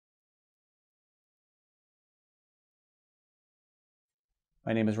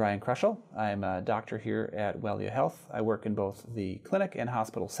My name is Ryan Kroschel. I'm a doctor here at Welia Health. I work in both the clinic and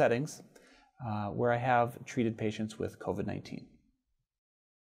hospital settings where I have treated patients with COVID-19.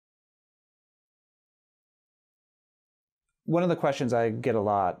 One of the questions I get a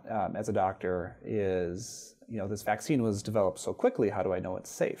lot as a doctor is, this vaccine was developed so quickly, how do I know it's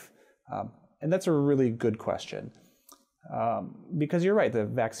safe? And that's a really good question because you're right, the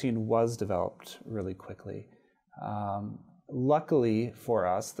vaccine was developed really quickly. Luckily for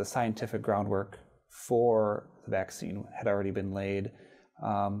us, the scientific groundwork for the vaccine had already been laid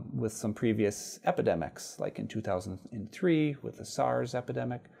with some previous epidemics, like in 2003 with the SARS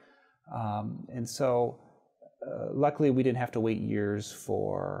epidemic. And so luckily we didn't have to wait years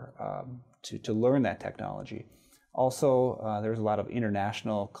to learn that technology. Also, there was a lot of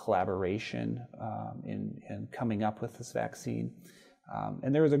international collaboration in coming up with this vaccine.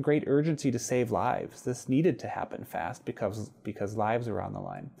 And there was a great urgency to save lives. This needed to happen fast because lives are on the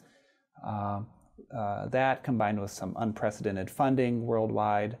line. That combined with some unprecedented funding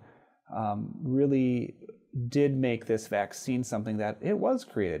worldwide really did make this vaccine something that it was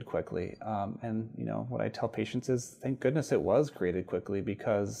created quickly. And what I tell patients is, thank goodness it was created quickly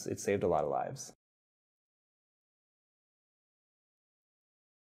because it saved a lot of lives.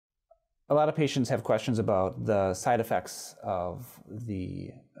 A lot of patients have questions about the side effects of the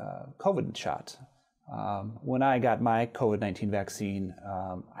COVID shot. When I got my COVID-19 vaccine,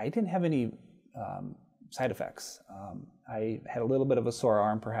 I didn't have any side effects. I had a little bit of a sore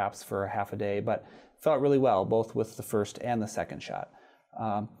arm perhaps for half a day, but felt really well, both with the first and the second shot.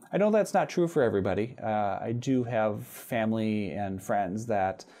 I know that's not true for everybody. I do have family and friends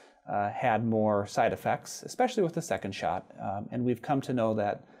that had more side effects, especially with the second shot, and we've come to know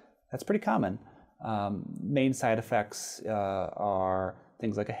that that's pretty common. Main side effects are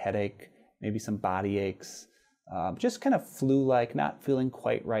things like a headache, maybe some body aches, just kind of flu-like, not feeling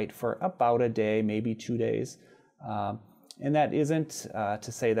quite right for about a day, maybe 2 days. And that isn't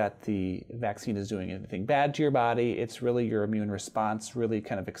to say that the vaccine is doing anything bad to your body. It's really your immune response, really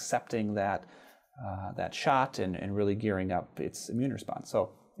kind of accepting that shot and really gearing up its immune response. So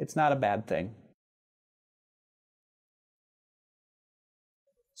it's not a bad thing.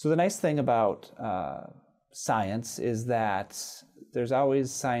 So the nice thing about science is that there's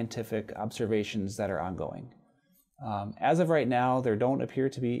always scientific observations that are ongoing. As of right now, there don't appear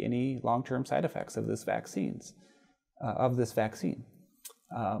to be any long-term side effects of this vaccine.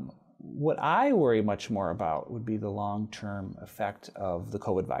 What I worry much more about would be the long-term effect of the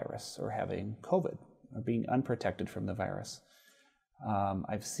COVID virus, or having COVID, or being unprotected from the virus.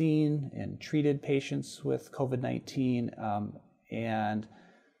 I've seen and treated patients with COVID-19, and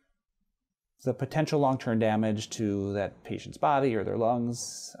the potential long-term damage to that patient's body or their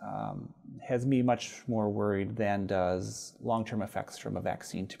lungs has me much more worried than does long-term effects from a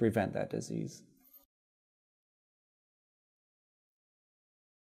vaccine to prevent that disease.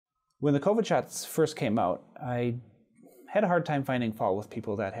 When the COVID shots first came out, I had a hard time finding fault with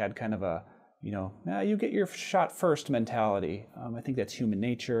people that had kind of a, you get your shot first mentality. I think that's human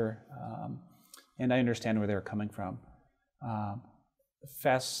nature, and I understand where they're coming from.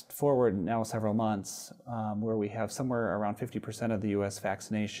 Fast forward now several months, where we have somewhere around 50% of the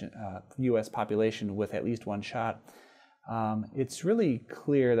U.S. population with at least one shot. It's really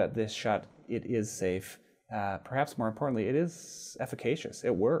clear that this shot, it is safe. Perhaps more importantly, it is efficacious.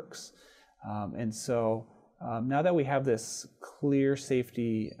 It works. And so now that we have this clear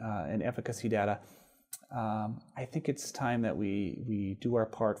safety and efficacy data, I think it's time that we do our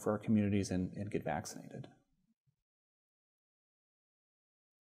part for our communities and get vaccinated.